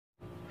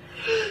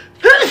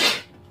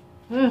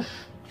Hi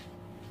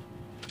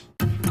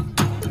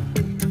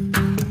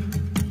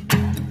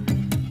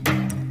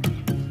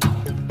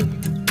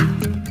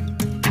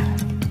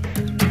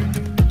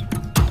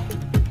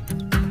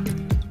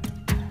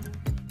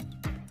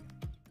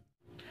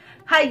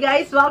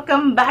guys!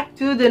 Welcome back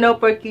to the No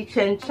Per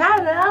Kitchen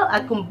channel.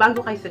 At kung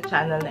bago kayo sa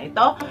channel na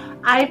ito,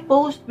 I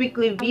post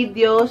weekly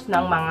videos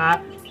ng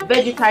mga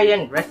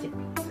vegetarian recipes.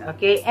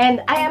 Okay?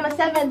 And I am a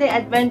 7-day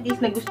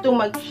Adventist na gustong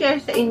mag-share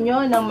sa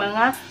inyo ng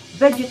mga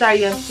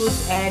vegetarian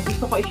foods and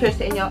gusto ko i-share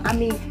sa inyo ang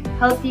aming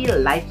healthy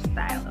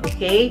lifestyle.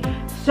 Okay?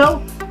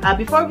 So,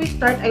 before we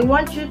start, I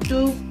want you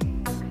to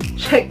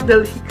check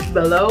the links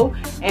below.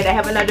 And I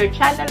have another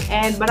channel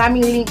and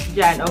maraming links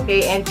dyan,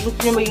 okay? And kung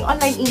gusto nyo maging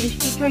online English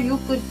teacher, you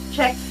could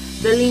check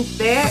the link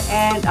there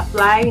and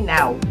apply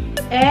now.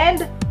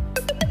 And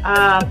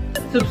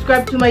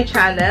subscribe to my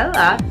channel.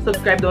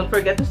 Subscribe, don't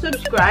forget to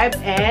subscribe.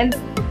 And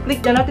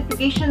click the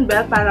notification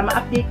bell para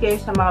ma-update kayo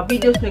sa mga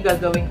videos na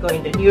gagawin ko in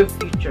the near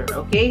future,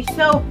 okay?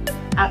 So,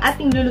 ang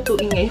ating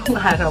lulutuin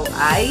ngayong araw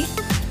ay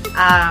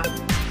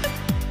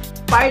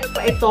part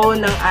pa ito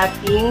ng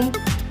ating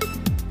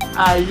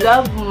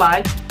love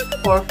month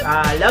or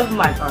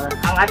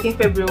ang ating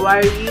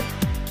February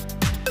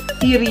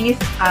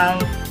series, ang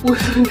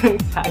puso ng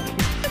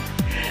saging.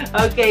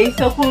 Okay,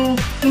 so kung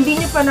hindi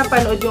nyo pa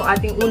napanood yung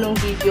ating unang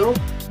video,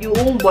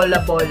 yung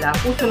bola-bola,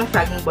 puso ng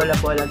saging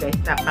bola-bola guys,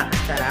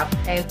 napakasarap.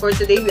 And for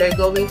today, we are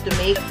going to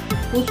make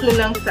puso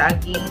ng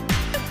saging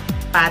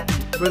patty,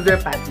 burger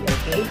patty,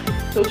 okay?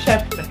 So,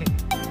 syempre,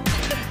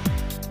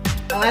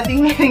 ang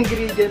ating main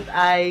ingredient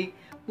ay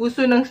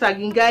puso ng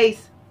saging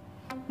guys.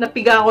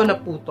 Napiga ako na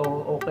puto,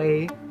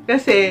 okay?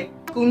 Kasi,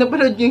 kung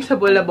napanood nyo yung sa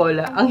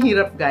bola-bola, ang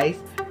hirap guys.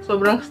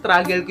 Sobrang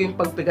struggle ko yung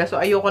pagpiga. So,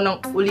 ayoko nang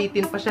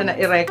ulitin pa siya na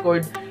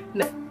i-record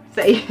na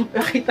sa inyo,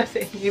 pakita sa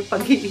inyo yung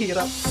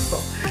paghihirap ko.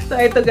 So,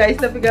 ito guys,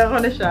 napiga ko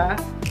na siya.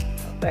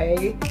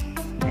 Okay?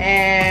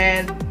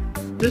 And,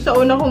 doon sa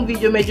una kong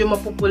video, medyo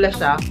mapupula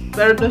siya.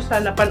 Pero doon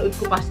sa napanood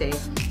ko kasi,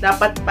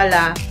 dapat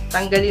pala,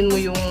 tanggalin mo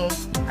yung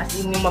as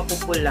in yung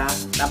mapupula.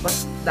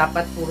 Tapos,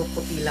 dapat puro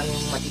puti lang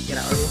yung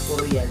matitira or yung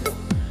puro yellow.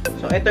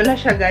 So, ito na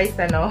siya guys,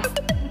 ano.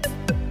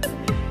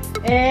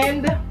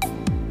 And,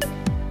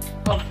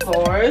 of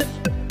course,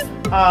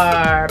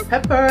 our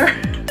pepper,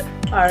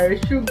 our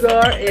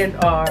sugar, and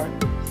our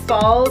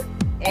salt.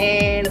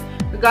 And,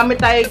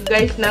 gagamit tayo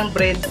guys ng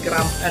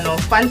breadcrumbs. Ano,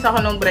 fans ako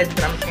ng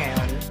breadcrumbs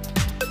ngayon.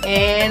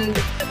 And,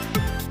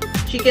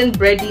 chicken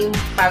breading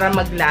para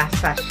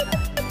maglasa siya.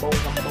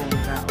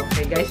 Bonggang-bongga.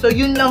 Okay guys, so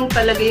yun lang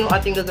talaga yung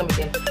ating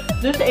gagamitin.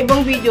 Doon sa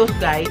ibang videos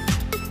guys,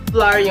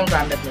 flour yung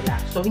gamit nila.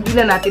 So, hindi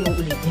na natin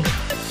uulitin.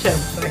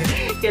 Siyempre,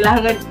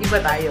 kailangan iba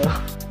tayo.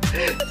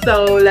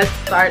 So, let's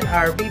start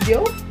our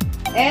video.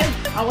 And,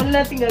 ang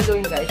una natin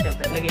gagawin guys,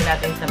 siyempre, lagay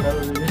natin sa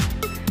bowl.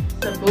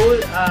 Sa bowl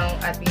ang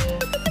ating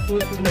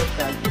puso ng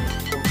saging.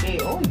 Okay,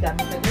 oh, dami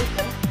siya guys.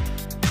 Oh.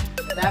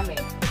 Dami.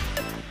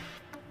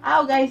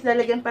 Guys,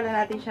 lalagyan pala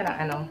natin siya ng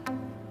ano?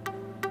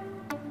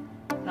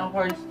 Ng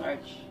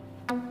cornstarch.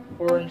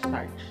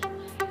 Cornstarch.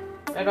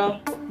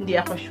 Pero, hindi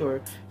ako sure.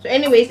 So,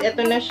 anyways,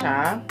 eto na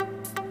siya.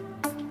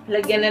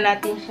 Lagyan na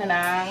natin siya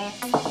ng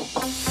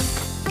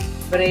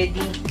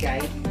breading,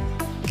 guys.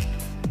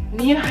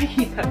 Hindi nyo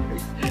nakikita.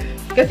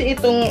 Kasi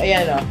itong,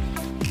 ayan o.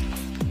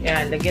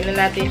 Ayan, lagyan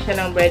na natin siya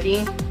ng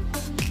breading.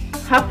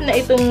 Half na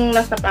itong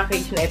nasa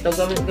package na ito.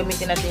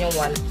 Gamitin natin yung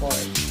 1/4.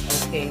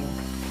 Okay.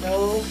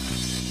 So,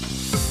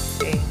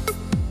 okay.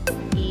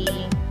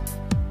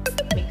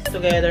 I-mix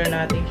together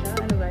natin siya.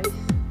 Ano, guys?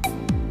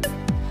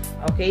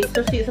 Okay,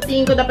 so sa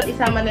tingin ko dapat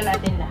isama na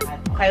natin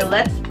lahat. Okay,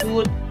 let's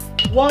put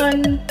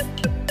 1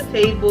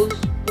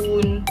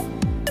 tablespoon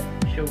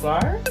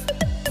sugar.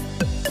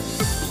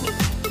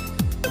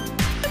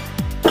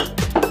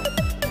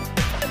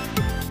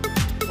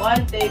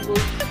 1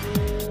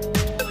 tablespoon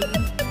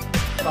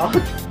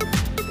salt.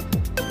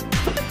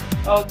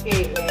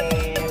 Okay,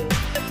 and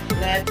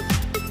let's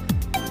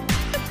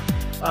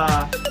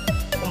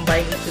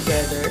combine it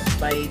together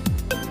by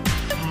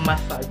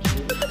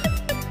massaging.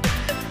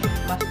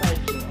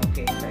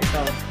 Okay, so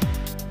ito.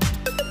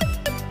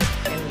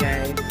 And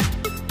guys,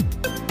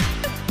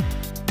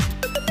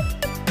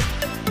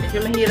 medyo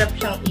mahirap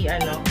siyang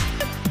i-ano.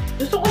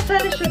 Gusto ko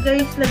sana siya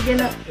guys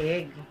lagyan ng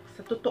egg.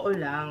 Sa totoo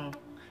lang.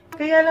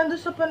 Kaya lang doon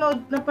sa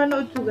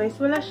napanood ko guys,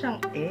 wala siyang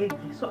egg.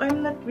 So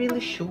I'm not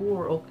really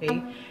sure,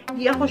 okay?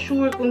 Hindi ako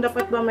sure kung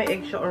dapat ba may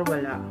egg siya or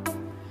wala.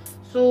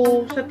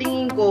 So sa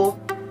tingin ko,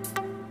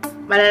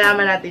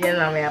 malalaman natin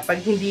yan mamaya pag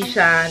hindi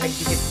siya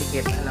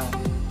nagdikit-dikit, ano.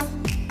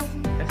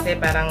 Kasi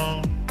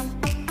parang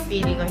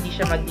feeling ko hindi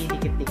siya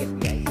magdidikit-dikit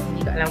guys.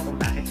 Hindi ko alam kung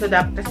bakit. So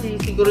dapat kasi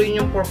siguro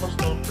yun yung purpose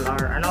ng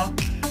flour, ano?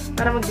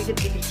 Para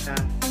magdikit-dikit siya.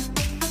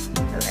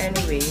 So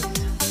anyways,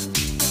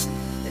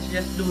 let's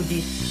just do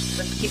this.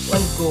 Let's keep on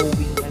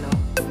going, ano.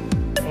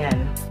 Ayan.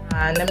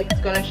 Na-mix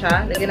ko na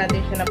siya. Lagyan natin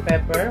siya ng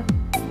pepper.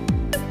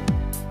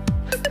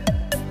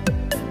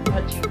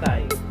 Watching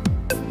tayo.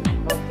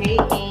 Okay,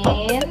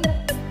 and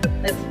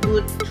let's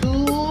put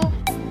 2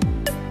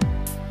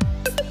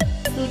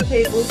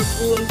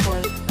 tablespoons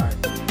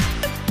cornstarch.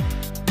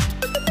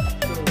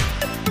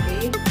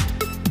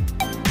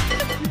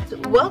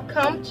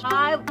 welcome to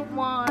I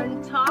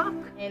Want Talk,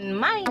 and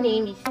my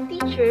name is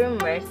Teacher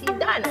Mercy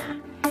Donna.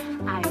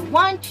 I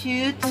want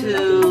you to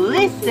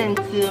listen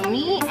to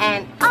me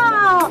and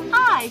all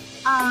eyes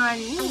on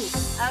me,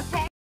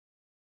 okay?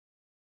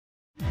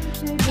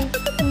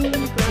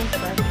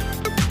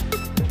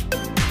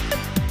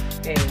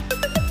 Okay.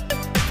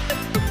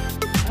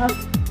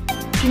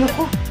 Sino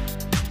ko?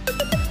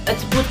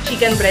 Let's put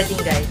chicken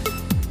breading, guys.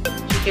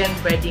 Chicken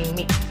breading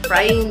mix.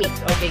 Frying mix.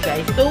 Okay,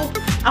 guys. So,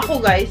 ako,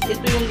 guys,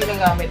 ito yung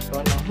ginagamit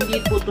ko, no? Hindi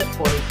po ito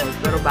sponsor,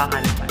 pero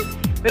baka naman.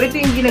 Pero ito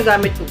yung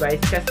ginagamit ko,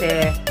 guys,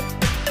 kasi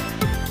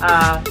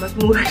mas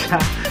mura siya.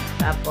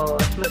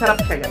 Tapos, masarap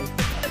siya, guys.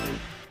 Okay.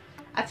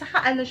 At saka,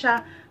 ano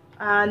siya,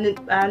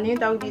 ano yung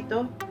tawag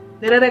dito?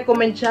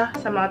 Nire-recommend siya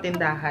sa mga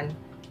tindahan.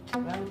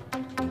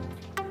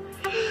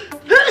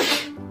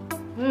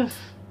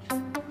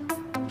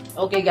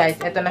 Okay, guys.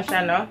 Ito na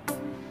siya, no?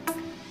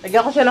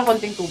 Lagyan ko siya ng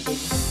konting tubig.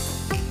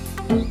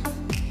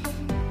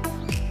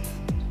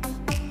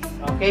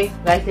 Okay,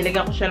 guys,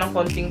 nilagyan ko siya ng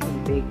konting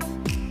tubig.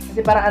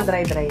 Kasi parang ang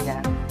dry-dry niya.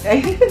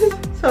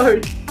 Sorry.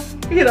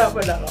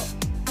 Hirapan ako.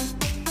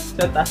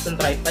 So, taas ng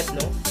tripod,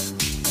 no?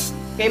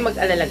 Okay,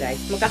 mag-alala,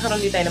 guys. Magkakaroon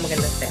din tayo ng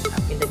magandang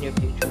setup in the near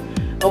future.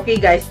 Okay,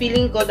 guys.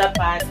 Feeling ko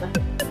dapat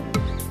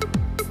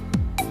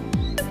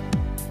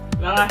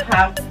mga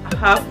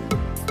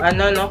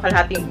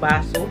kalahating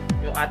baso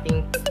yung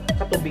ating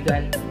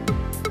katubigan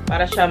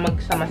para siya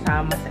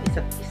magsama-sama sa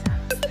isa't isa.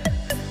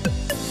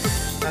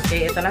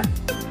 Okay, ito na.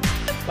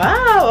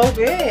 Wow,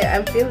 okay.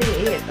 I'm feeling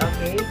it,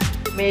 okay?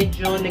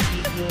 Medyo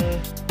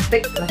nagiging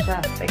thick na siya.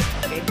 Thick,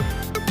 okay?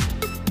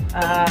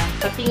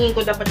 Sa tingin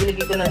ko, dapat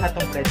ilagay ko na lahat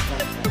ng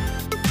breadcrumbs.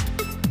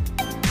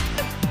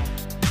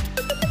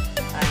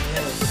 I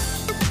know.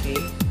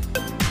 Okay?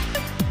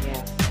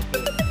 Yes,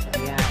 okay. So,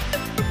 ayan.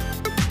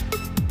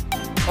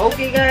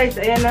 Okay, guys.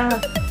 Ayan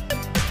na.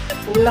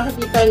 Kung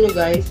nakikita nyo,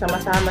 guys,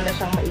 sama-sama na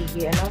siyang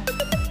maigi, ano?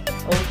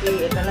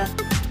 Okay, ito na.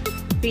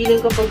 Feeling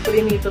ko pag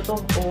prinito to,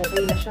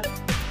 okay na siya.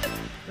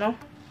 No?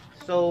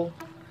 So,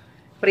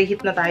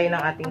 preheat na tayo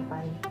ng ating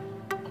pan.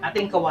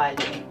 Ating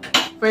kawali.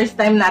 First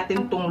time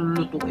natin itong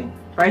lutuin.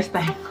 First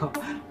time ko.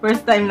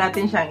 First time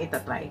natin siyang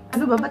itatry.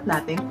 Ano ba ba't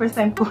natin?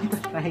 First time ko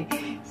itatry.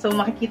 So,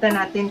 makikita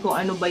natin kung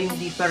ano ba yung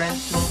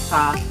difference nung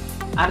sa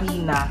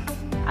harina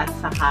at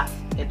saka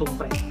itong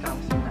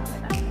breadcrumbs yung gamit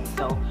natin.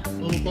 So,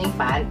 initin yung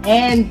pan.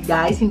 And,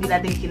 guys, hindi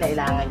natin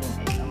kinailangan yung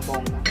egg. Ang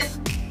bongga.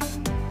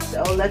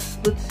 So, let's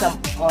put some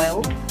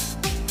oil.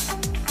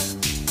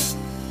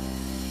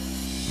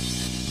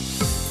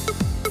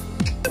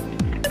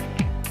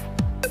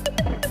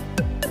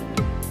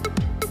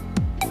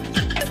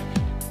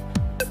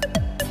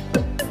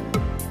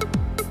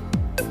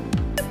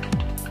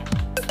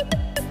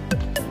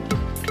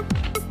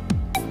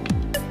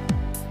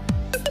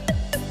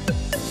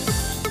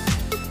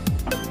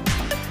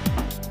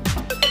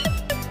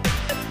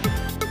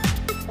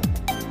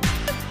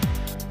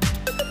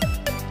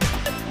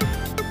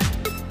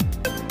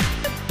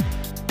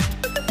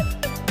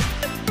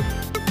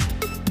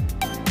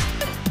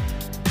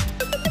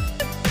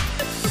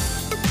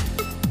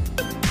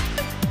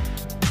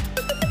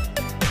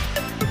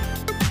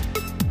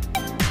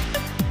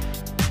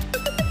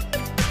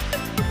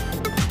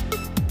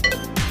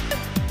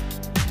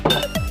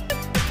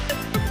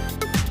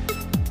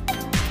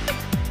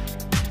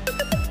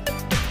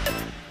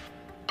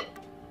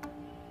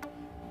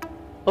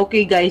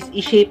 Okay, guys,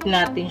 i-shape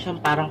natin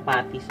siyang parang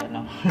patties,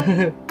 ano?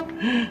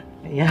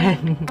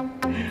 Ayan.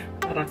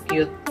 Parang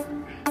cute.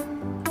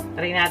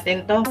 Try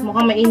natin to.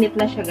 Mukhang mainit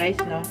na siya, guys,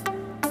 no?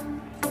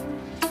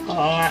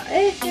 Oo nga.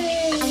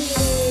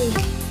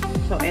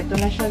 So, eto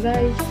na siya,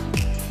 guys.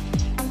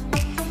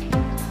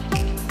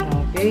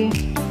 Okay.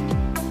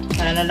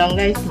 Sana lang,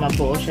 guys,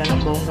 mabuo siya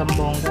ng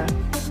bonggang-bongga.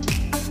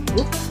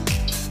 Oops.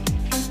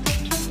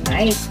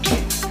 Nice.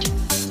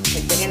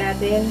 Pagdagan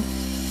natin.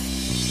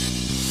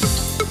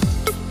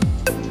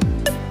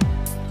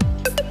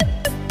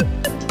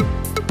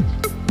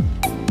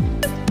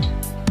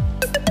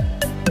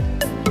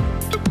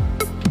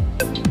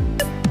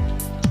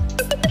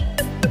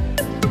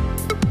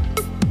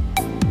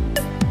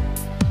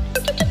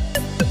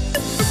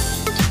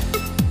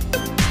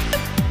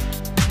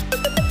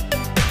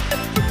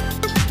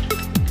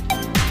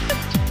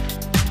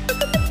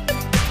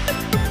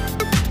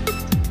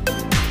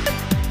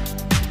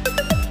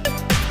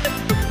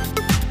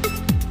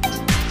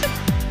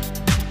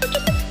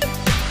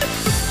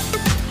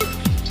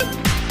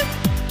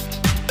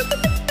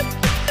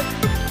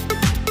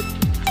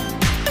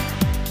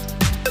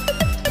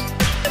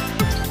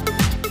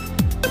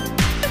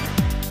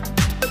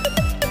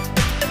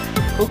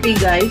 Okay,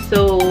 guys,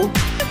 so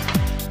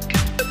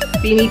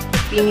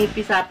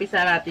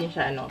pinipisa-pisa natin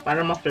siya, ano,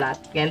 para ma-flat.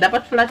 Kaya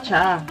dapat flat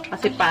siya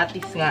kasi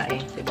patties nga eh,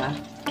 'di ba?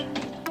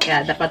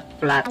 Kaya dapat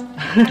flat.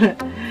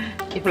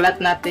 I-flat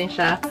natin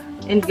siya.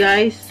 And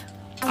guys,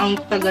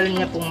 ang tagal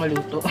niya pong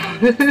maluto.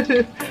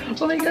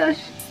 Oh my gosh.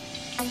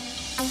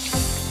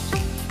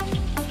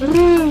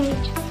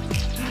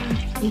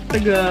 Ang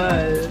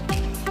tagal.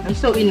 I'm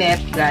so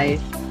inept,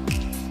 guys.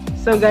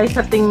 So guys,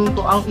 sa tingin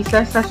ko, ang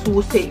isa sa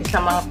susi sa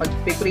mga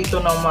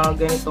pagpiprito ng mga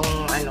ganitong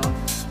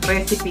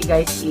recipe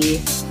guys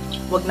is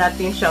huwag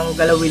natin siyang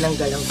galawin ng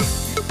galaw.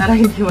 Para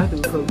hindi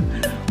matulog.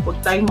 Huwag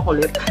tayong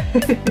makulit.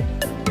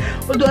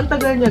 Although ang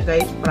tagal niya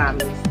guys,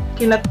 promise.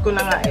 Kinat ko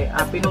na nga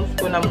pinost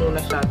ko na muna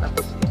siya.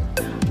 Tapos,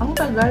 ang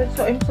tagal.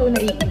 So, I'm so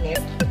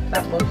naiinip.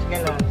 Tapos,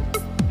 gano'n.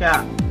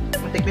 Kaya,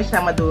 muntik na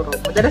siya maduro.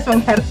 Madalas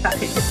mangyari sa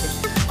akin kasi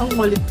ang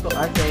kulit ko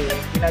kasi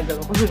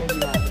ginagawa ko yung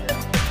ginagawa.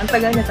 Ang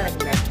tagal niya talaga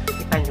guys.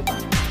 Kita niyo ba?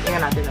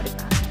 Tingnan natin ulit.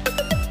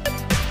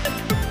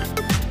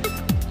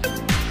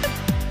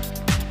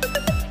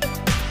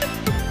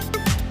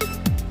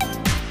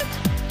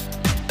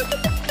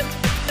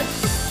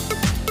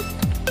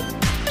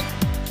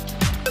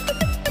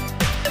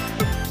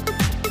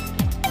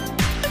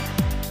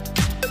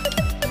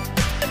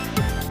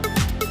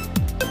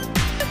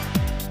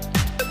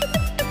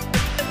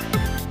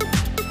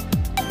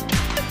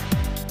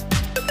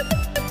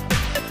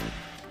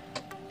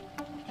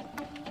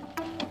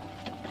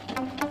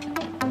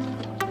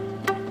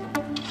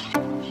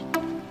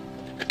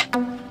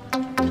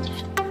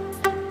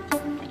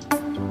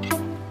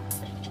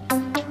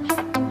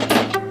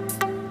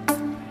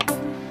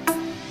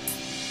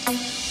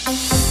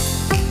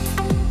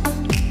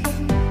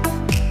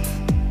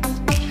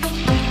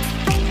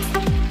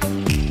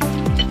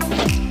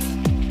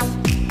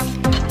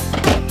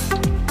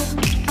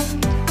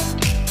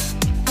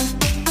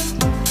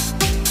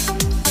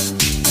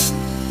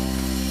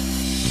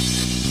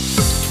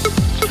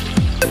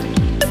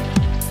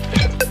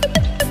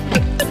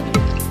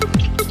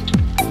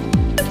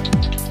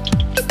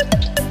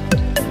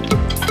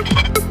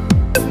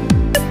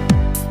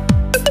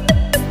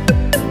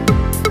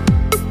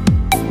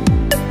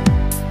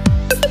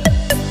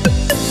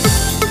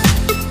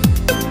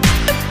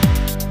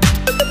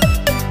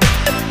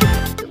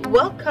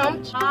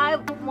 Welcome to I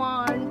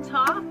Want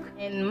Talk,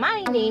 and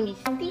my name is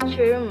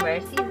Teacher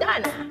Mercy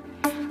Donna.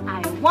 I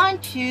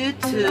want you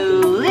to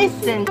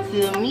listen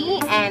to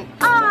me and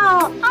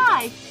all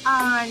eyes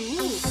on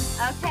me,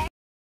 okay?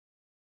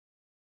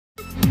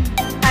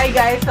 Hi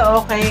guys,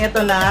 so okay,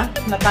 ito na.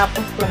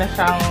 Natapos ko na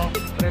siyang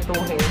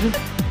prituhin.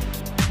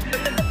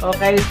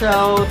 Okay,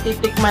 so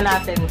titikman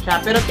natin siya.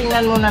 Pero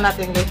tingnan muna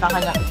natin guys ang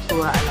kanyang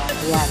itsura.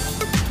 Ayan.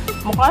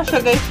 Mukha siya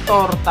guys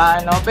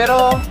torta,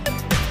 pero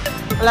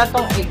wala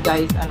tong egg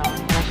guys, ano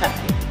siya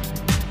egg.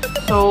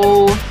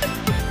 So,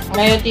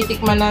 ngayon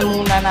titikman na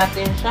muna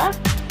natin siya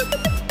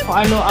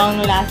kung ano ang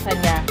lasa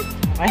niya.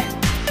 Okay?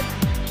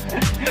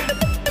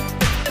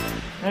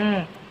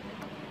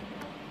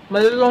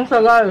 Malutong siya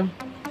guys.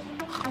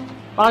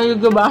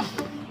 Pakinggan ba?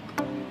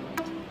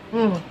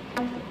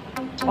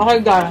 Okay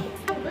guys.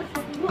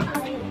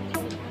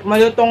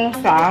 Malutong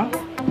siya.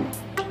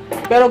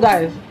 Pero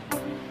guys,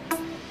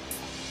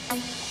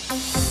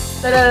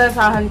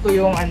 talalasahan ko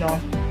yung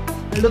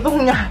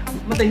lutong niya.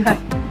 Matingnan.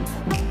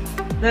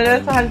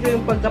 Nalasahan ko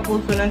yung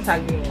pagkapuso ng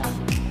saging niya.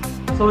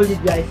 Solid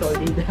guys,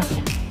 solid.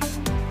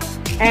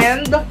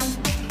 And,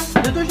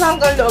 dito siya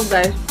hanggang loob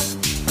guys.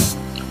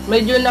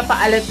 Medyo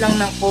napaalat lang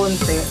ng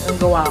konti ang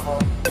gawa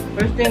ko.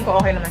 First thing ko,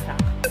 okay naman siya.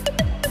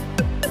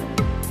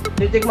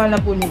 Titikman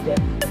na po ni Jeff.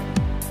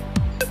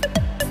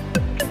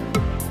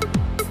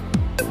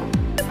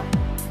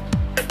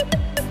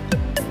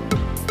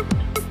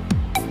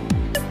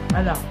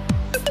 Ano?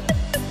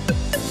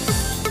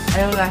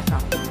 Ayong lasa.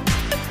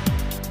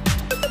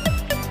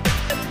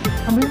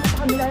 Sabi mo sa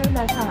kanila yung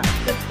lasa.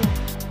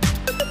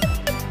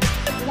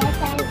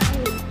 Lasa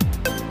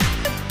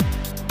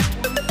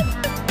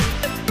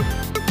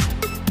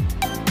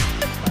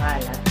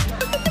Maalat.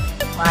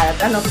 Maalat.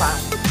 Ano pa?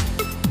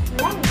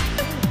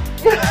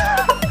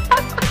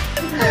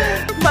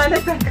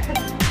 Maalat lang.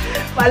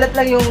 Maalat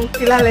lang yung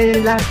kilala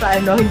yung lasa.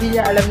 Hindi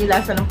niya alam yung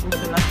lasa ng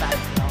puso ng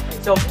saging. Okay.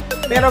 So,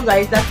 pero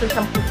guys, lasa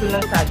siyang puso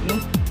ng saging.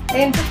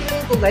 And sa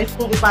tingin ko guys,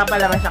 kung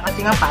ipapalaman siya, kasi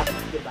nga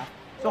patties, diba?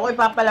 So kung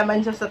ipapalaman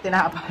siya sa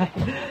tinapay,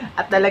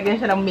 at lalagyan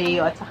siya ng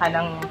mayo at saka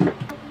ng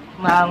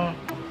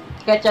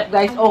ketchup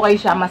guys, okay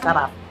siya,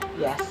 masarap.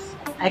 Yes,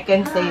 I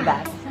can say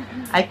that.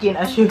 I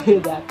can assure you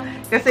that.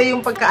 Kasi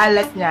yung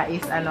pagkaalat niya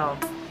is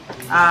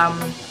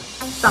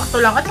sakto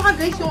lang. At saka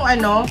guys,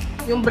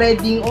 yung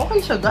breading,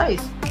 okay siya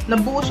guys.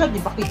 Nabuo siya,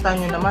 diba? Kita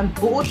nyo naman,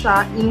 buo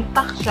siya,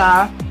 intact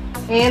siya,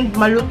 and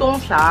malutong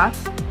siya.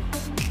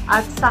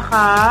 At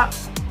saka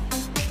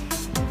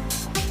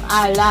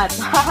alat.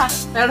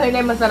 Pero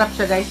hindi, masarap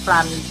siya guys,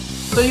 promise.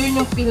 So yun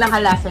yung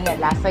pinakalasa niya,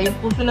 lasa yung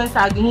puso ng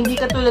saging. Hindi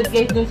katulad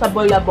guys dun sa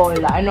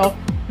bola-bola,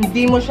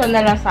 hindi mo siya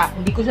nalasa,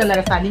 hindi ko siya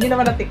nalasahan, hindi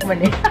naman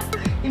natikman eh.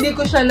 Hindi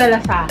ko siya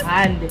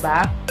nalasahan, di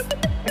ba?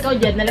 Ikaw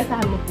Jed,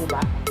 nalasahan mo po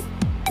ba?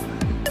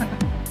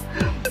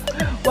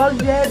 Well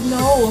Jed,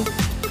 no.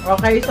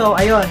 Okay, so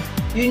ayun,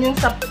 yun yung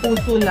sa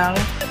puso ng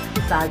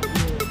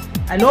saging.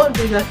 Ano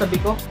yung sasabi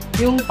ko?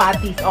 Yung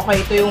patties. Okay,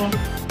 ito yung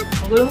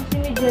magulo si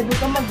ni Jed,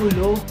 ka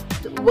magulo.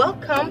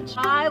 Welcome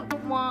to I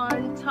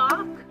Want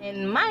Talk,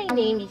 and my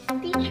name is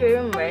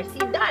Teacher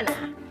Mercy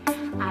Donna.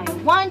 I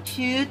want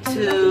you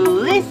to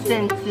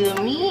listen to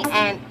me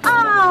and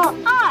all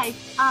eyes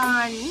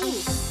on me,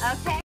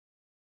 okay?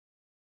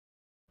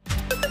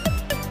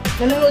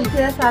 Nanonood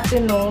sila sa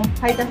atin, no?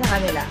 Hi ka sa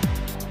kanila.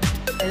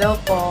 Hello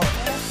po.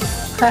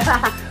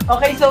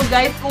 Okay, so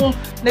guys, kung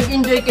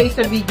nag-enjoy kayo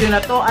sa video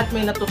na to at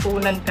may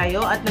natutunan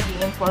kayo at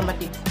naging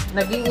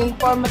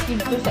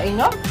informative to sa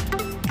inyo,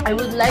 I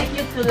would like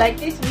you to like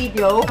this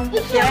video,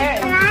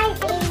 share,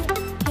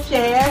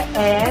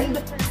 and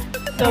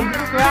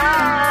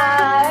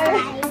subscribe.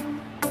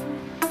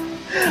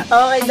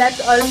 Okay,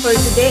 that's all for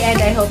today, and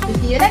I hope to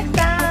see you next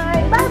time.